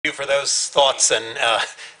You for those thoughts and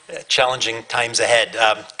challenging times ahead.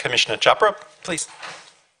 Commissioner Chopra, please.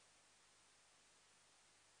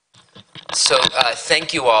 So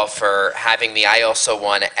thank you all for having me. I also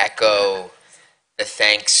want to echo the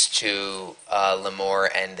thanks to Limor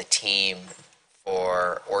and the team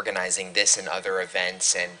for organizing this and other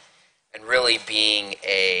events and really being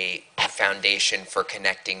a foundation for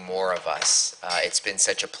connecting more of us. It's been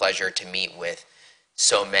such a pleasure to meet with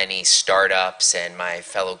so many startups and my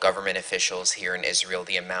fellow government officials here in Israel,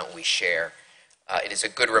 the amount we share. It is a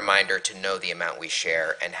good reminder to know the amount we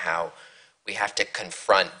share and how we have to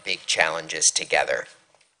confront big challenges together.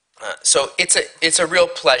 So it's a real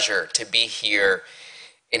pleasure to be here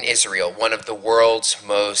in Israel, one of the world's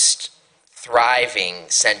most thriving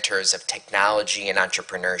centers of technology and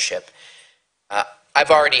entrepreneurship. I've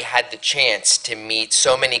already had the chance to meet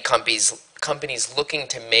so many companies looking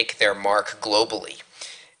to make their mark globally.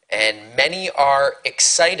 And many are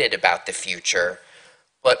excited about the future,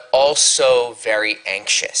 but also very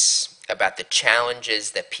anxious about the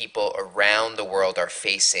challenges that people around the world are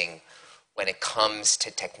facing when it comes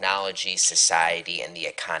to technology, society, and the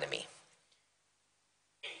economy.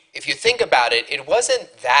 If you think about it, it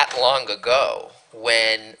wasn't that long ago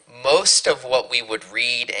when most of what we would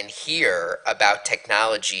read and hear about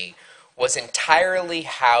technology was entirely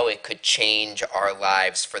how it could change our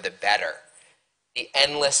lives for the better, the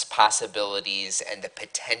endless possibilities and the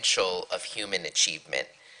potential of human achievement.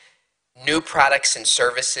 New products and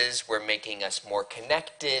services were making us more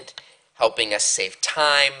connected, helping us save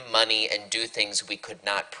time, money, and do things we could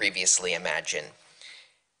not previously imagine.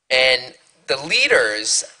 And the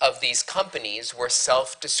leaders of these companies were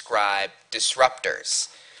self-described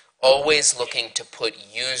disruptors, always looking to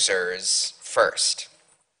put users first.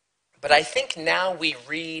 But I think now we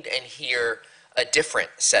read and hear a different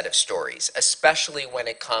set of stories, especially when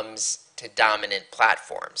it comes to dominant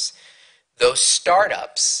platforms. Those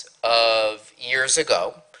startups of years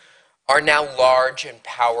ago are now large and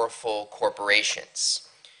powerful corporations.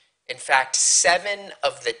 In fact, 7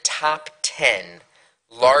 of the top 10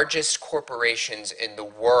 largest corporations in the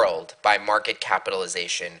world by market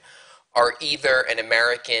capitalization are either an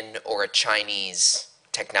American or a Chinese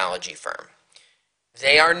technology firm.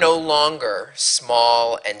 They are no longer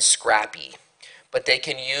small and scrappy, but they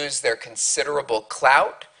can use their considerable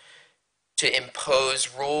clout to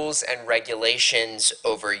impose rules and regulations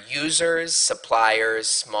over users, suppliers,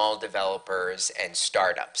 small developers, and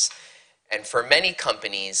startups. And for many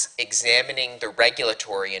companies, examining the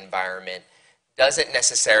regulatory environment doesn't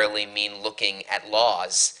necessarily mean looking at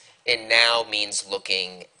laws. It now means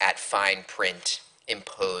looking at fine print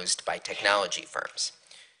imposed by technology firms.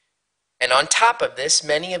 And on top of this,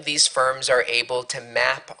 many of these firms are able to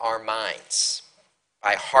map our minds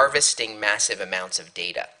by harvesting massive amounts of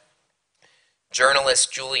data.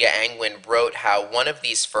 Journalist Julia Angwin wrote how one of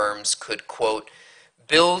these firms could, quote,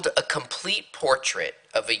 build a complete portrait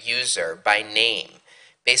of a user by name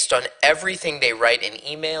based on everything they write in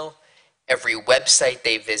email, every website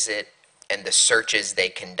they visit, and the searches they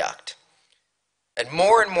conduct. And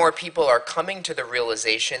more people are coming to the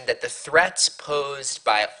realization that the threats posed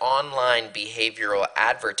by online behavioral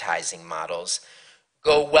advertising models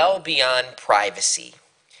go well beyond privacy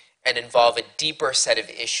and involve a deeper set of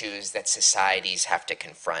issues that societies have to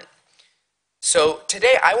confront. So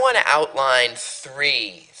today I want to outline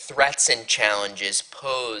 3 threats and challenges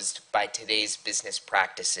posed by today's business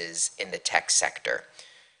practices in the tech sector.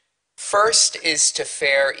 First is to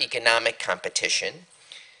fair economic competition.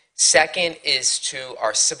 Second is to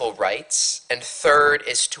our civil rights. And third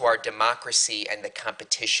is to our democracy and the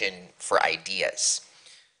competition for ideas.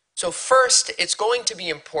 So first, it's going to be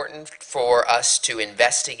important for us to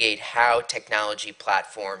investigate how technology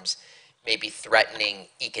platforms may be threatening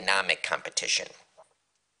economic competition.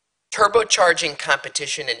 Turbocharging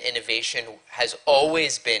competition and innovation has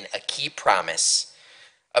always been a key promise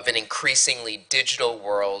of an increasingly digital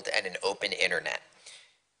world and an open internet.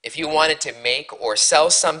 If you wanted to make or sell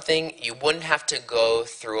something, you wouldn't have to go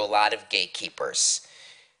through a lot of gatekeepers.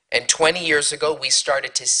 And 20 years ago, we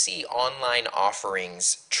started to see online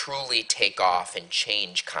offerings truly take off and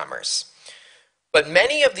change commerce. But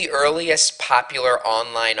many of the earliest popular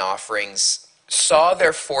online offerings saw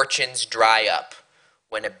their fortunes dry up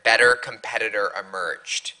when a better competitor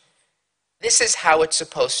emerged. This is how it's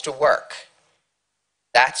supposed to work.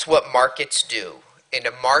 That's what markets do. In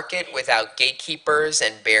a market without gatekeepers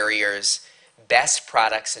and barriers, best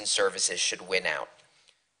products and services should win out.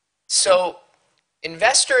 So,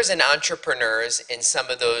 investors and entrepreneurs in some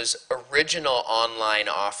of those original online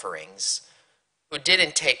offerings who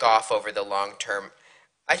didn't take off over the long term,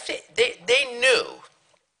 I think they knew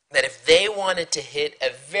that if they wanted to hit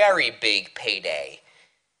a very big payday,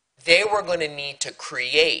 they were going to need to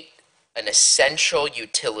create an essential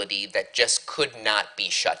utility that just could not be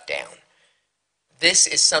shut down. This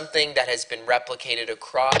is something that has been replicated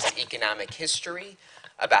across economic history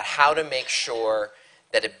about how to make sure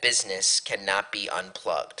that a business cannot be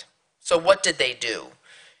unplugged. So what did they do?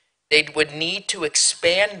 They would need to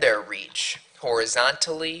expand their reach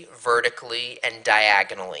horizontally, vertically, and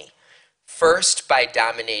diagonally. First, by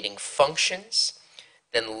dominating functions,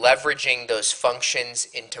 then leveraging those functions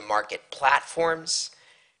into market platforms,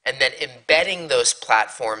 and then embedding those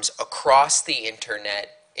platforms across the internet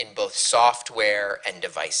in both software and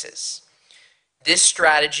devices. This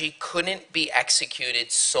strategy couldn't be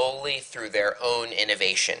executed solely through their own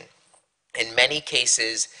innovation. In many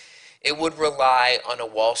cases, it would rely on a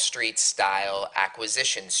Wall Street-style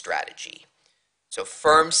acquisition strategy. So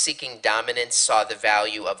firms seeking dominance saw the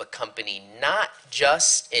value of a company not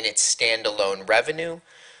just in its standalone revenue,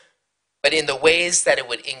 but in the ways that it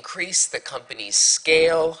would increase the company's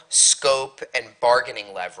scale, scope, and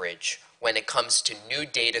bargaining leverage when it comes to new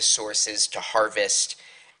data sources to harvest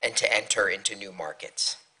and to enter into new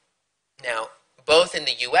markets. Now, both in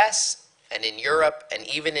the US and in Europe and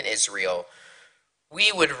even in Israel,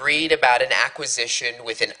 we would read about an acquisition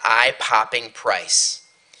with an eye-popping price.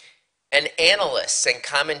 And analysts and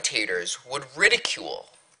commentators would ridicule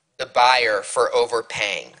the buyer for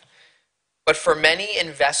overpaying. But for many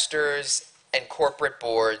investors and corporate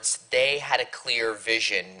boards, they had a clear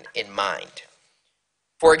vision in mind.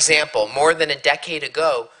 For example, more than a decade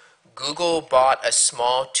ago, Google bought a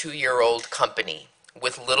small 2-year-old company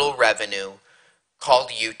with little revenue called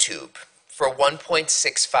YouTube for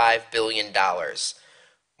 $1.65 billion,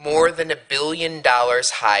 more than $1 billion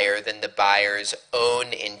higher than the buyer's own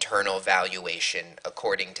internal valuation,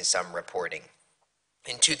 according to some reporting.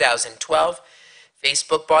 In 2012,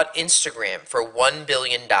 Facebook bought Instagram for $1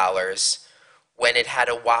 billion when it had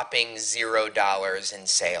a whopping $0 in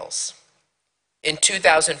sales. In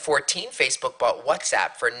 2014, Facebook bought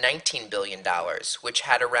WhatsApp for $19 billion, which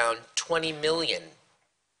had around $20 million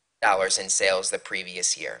in sales the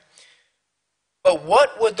previous year. But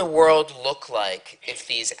what would the world look like if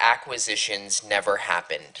these acquisitions never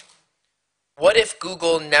happened? What if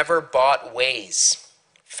Google never bought Waze,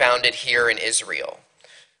 founded here in Israel?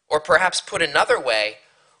 Or perhaps put another way,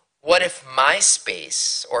 what if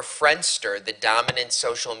MySpace or Friendster, the dominant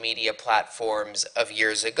social media platforms of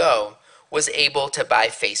years ago, was able to buy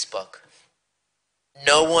Facebook?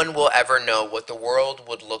 No one will ever know what the world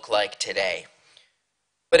would look like today.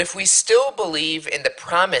 But if we still believe in the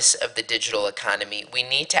promise of the digital economy, we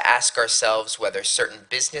need to ask ourselves whether certain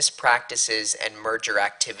business practices and merger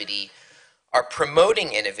activity are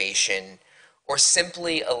promoting innovation or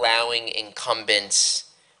simply allowing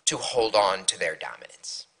incumbents to hold on to their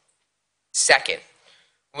dominance. Second,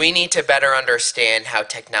 we need to better understand how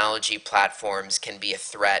technology platforms can be a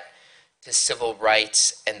threat to civil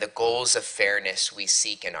rights and the goals of fairness we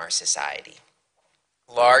seek in our society.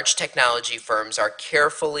 Large technology firms are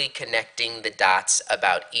carefully connecting the dots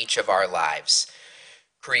about each of our lives,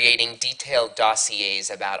 creating detailed dossiers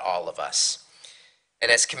about all of us.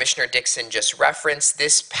 And as Commissioner Dixon just referenced,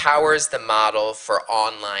 this powers the model for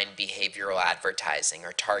online behavioral advertising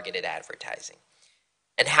or targeted advertising.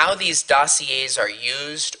 And how these dossiers are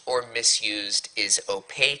used or misused is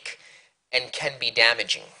opaque and can be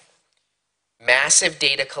damaging. Massive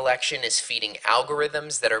data collection is feeding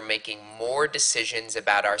algorithms that are making more decisions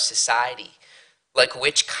about our society, like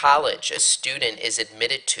which college a student is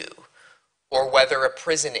admitted to, or whether a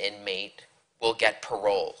prison inmate will get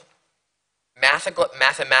parole.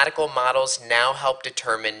 Mathematical models now help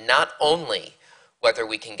determine not only whether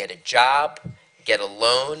we can get a job, get a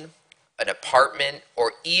loan, an apartment,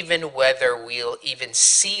 or even whether we'll even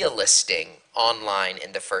see a listing online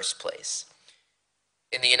in the first place.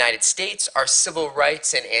 In the United States, our civil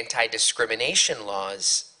rights and anti-discrimination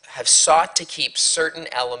laws have sought to keep certain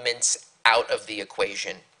elements out of the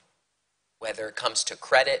equation, whether it comes to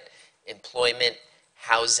credit, employment,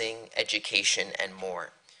 housing, education, and more.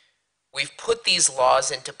 We've put these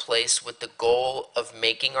laws into place with the goal of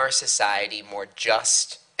making our society more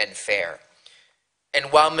just and fair. And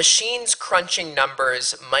while machines crunching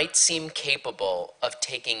numbers might seem capable of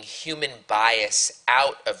taking human bias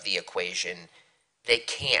out of the equation, they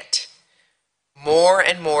can't. More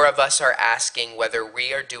and more of us are asking whether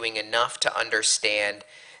we are doing enough to understand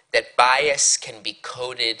that bias can be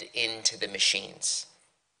coded into the machines.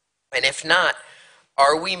 And if not,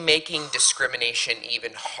 are we making discrimination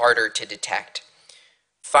even harder to detect?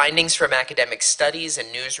 Findings from academic studies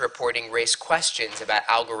and news reporting raise questions about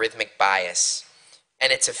algorithmic bias.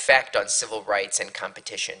 and its effect on civil rights and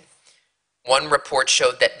competition. One report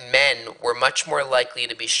showed that men were much more likely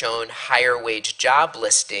to be shown higher wage job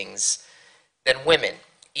listings than women,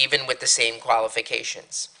 even with the same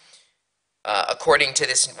qualifications. According to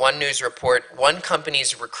this one news report, one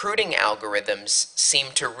company's recruiting algorithms seem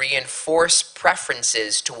to reinforce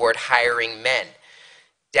preferences toward hiring men,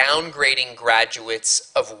 downgrading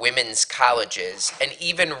graduates of women's colleges, and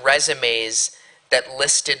even resumes that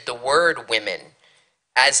listed the word women,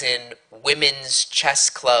 as in women's chess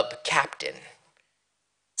club captain.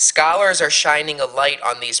 Scholars are shining a light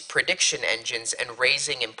on these prediction engines and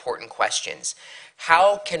raising important questions.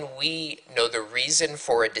 How can we know the reason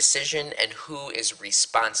for a decision and who is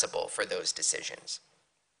responsible for those decisions?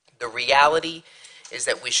 The reality is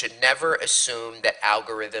that we should never assume that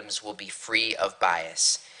algorithms will be free of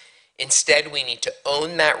bias. Instead, we need to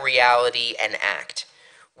own that reality and act.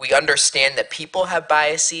 We understand that people have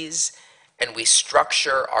biases, and we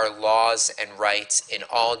structure our laws and rights in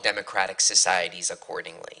all democratic societies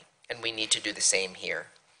accordingly. And we need to do the same here.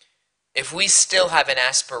 If we still have an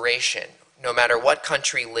aspiration, no matter what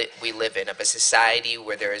country we live in, of a society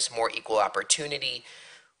where there is more equal opportunity,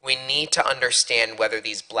 we need to understand whether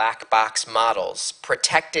these black box models,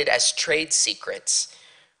 protected as trade secrets,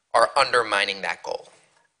 are undermining that goal.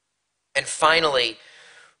 And finally,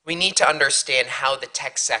 we need to understand how the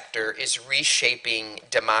tech sector is reshaping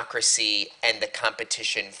democracy and the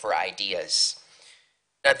competition for ideas.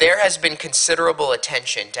 Now, there has been considerable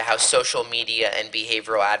attention to how social media and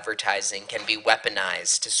behavioral advertising can be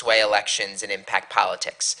weaponized to sway elections and impact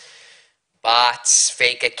politics. Bots,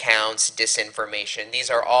 fake accounts, disinformation, these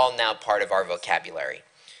are all now part of our vocabulary.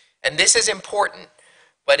 And this is important,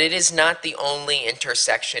 but it is not the only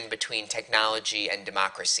intersection between technology and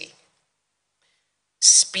democracy.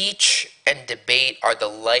 Speech and debate are the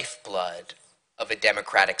lifeblood of a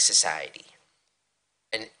democratic society.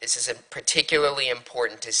 And this is particularly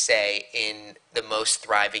important to say in the most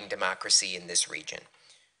thriving democracy in this region.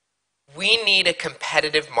 We need a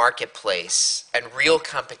competitive marketplace and real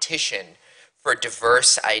competition for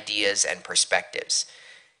diverse ideas and perspectives.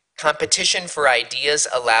 Competition for ideas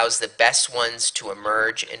allows the best ones to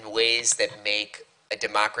emerge in ways that make a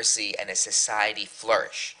democracy and a society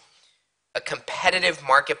flourish. A competitive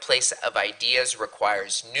marketplace of ideas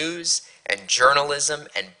requires news and journalism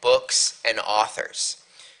and books and authors.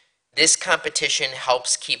 This competition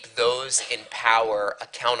helps keep those in power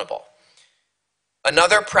accountable.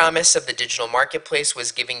 Another promise of the digital marketplace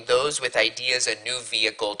was giving those with ideas a new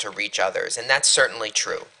vehicle to reach others, and that's certainly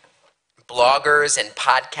true. Bloggers and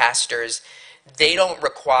podcasters, they don't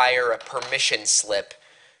require a permission slip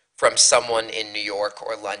from someone in New York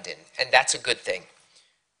or London, and that's a good thing.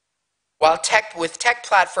 With tech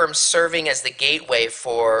platforms serving as the gateway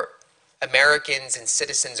for Americans and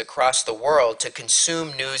citizens across the world to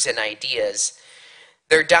consume news and ideas,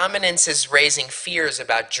 their dominance is raising fears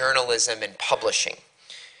about journalism and publishing.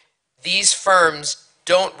 These firms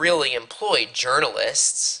don't really employ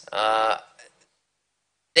journalists, but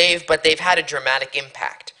they've had a dramatic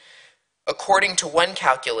impact. According to one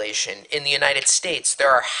calculation, in the United States,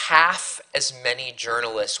 there are half as many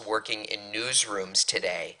journalists working in newsrooms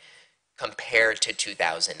today compared to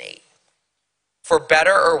 2008. For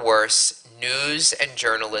better or worse, news and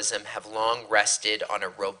journalism have long rested on a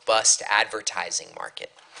robust advertising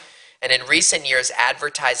market. And in recent years,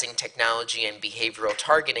 advertising technology and behavioral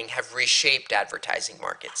targeting have reshaped advertising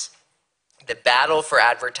markets. The battle for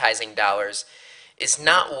advertising dollars is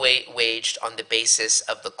not waged on the basis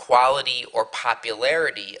of the quality or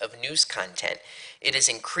popularity of news content. It is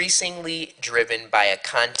increasingly driven by a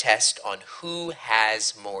contest on who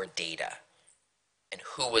has more data and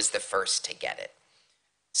who was the first to get it.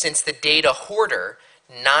 Since the data hoarder,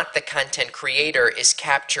 not the content creator, is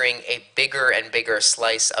capturing a bigger and bigger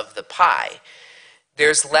slice of the pie,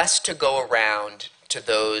 there's less to go around to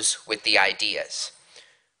those with the ideas.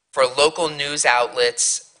 For local news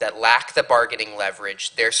outlets that lack the bargaining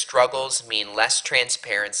leverage, their struggles mean less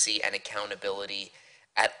transparency and accountability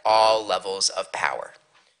at all levels of power.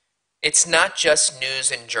 It's not just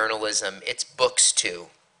news and journalism, it's books too.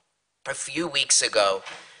 A few months ago,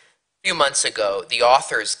 the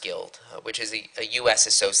Authors Guild, which is a U.S.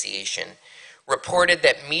 association, reported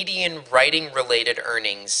that median writing-related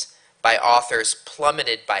earnings by authors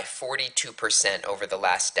plummeted by 42% over the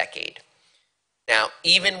last decade. Now,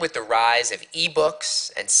 even with the rise of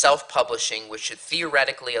ebooks and self-publishing, which should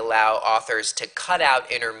theoretically allow authors to cut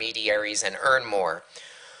out intermediaries and earn more,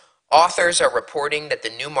 authors are reporting that the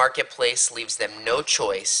new marketplace leaves them no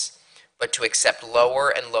choice but to accept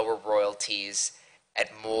lower and lower royalties at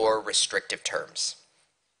more restrictive terms.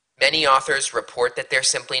 Many authors report that they're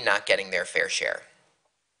simply not getting their fair share.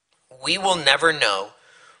 we will never know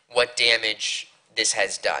what damage this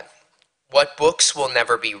has done. What books will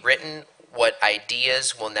never be written, what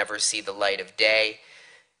ideas will never see the light of day.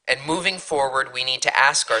 And moving forward, we need to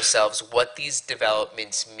ask ourselves what these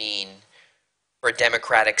developments mean for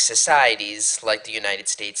democratic societies like the United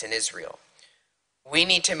States and Israel. We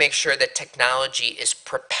need to make sure that technology is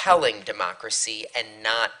propelling democracy and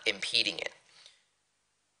not impeding it.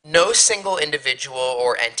 No single individual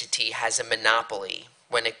or entity has a monopoly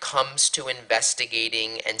when it comes to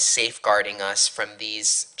investigating and safeguarding us from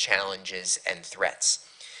these challenges and threats.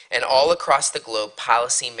 And all across the globe,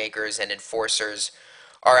 policymakers and enforcers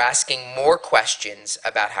are asking more questions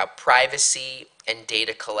about how privacy and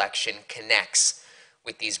data collection connects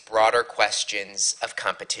with these broader questions of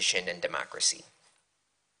competition and democracy.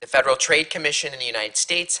 The Federal Trade Commission in the United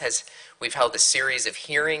States we've held a series of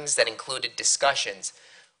hearings that included discussions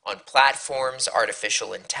on platforms,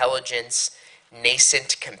 artificial intelligence,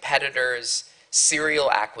 nascent competitors,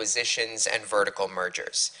 serial acquisitions, and vertical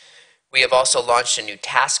mergers. We have also launched a new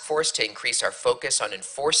task force to increase our focus on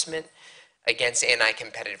enforcement against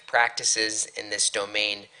anti-competitive practices in this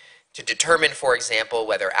domain to determine, for example,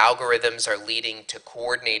 whether algorithms are leading to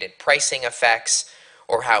coordinated pricing effects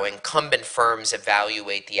or how incumbent firms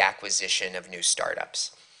evaluate the acquisition of new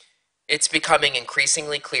startups. It's becoming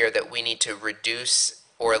increasingly clear that we need to reduce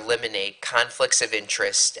or eliminate conflicts of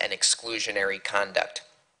interest and exclusionary conduct,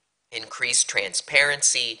 increase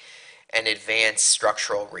transparency, and advance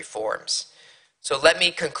structural reforms. So let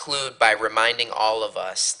me conclude by reminding all of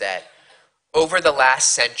us that over the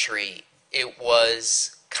last century, it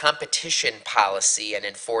was competition policy and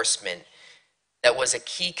enforcement that was a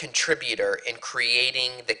key contributor in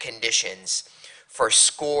creating the conditions for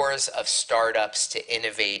scores of startups to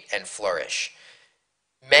innovate and flourish.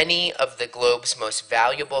 Many of the globe's most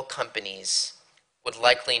valuable companies would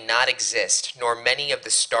likely not exist, nor many of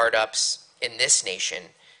the startups in this nation,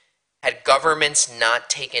 had governments not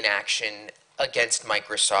taken action against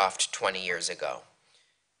Microsoft 20 years ago.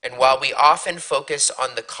 And while we often focus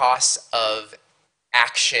on the costs of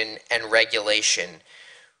action and regulation,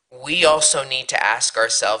 we also need to ask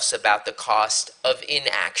ourselves about the cost of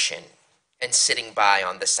inaction and sitting by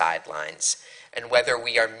on the sidelines, and whether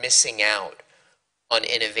we are missing out on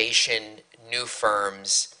innovation, new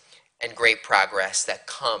firms, and great progress that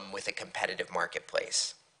come with a competitive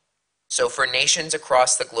marketplace. So for nations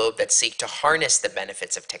across the globe that seek to harness the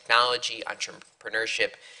benefits of technology,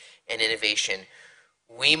 entrepreneurship, and innovation,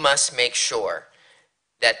 we must make sure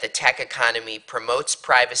that the tech economy promotes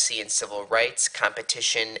privacy and civil rights,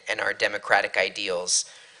 competition, and our democratic ideals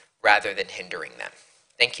rather than hindering them.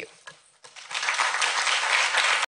 Thank you.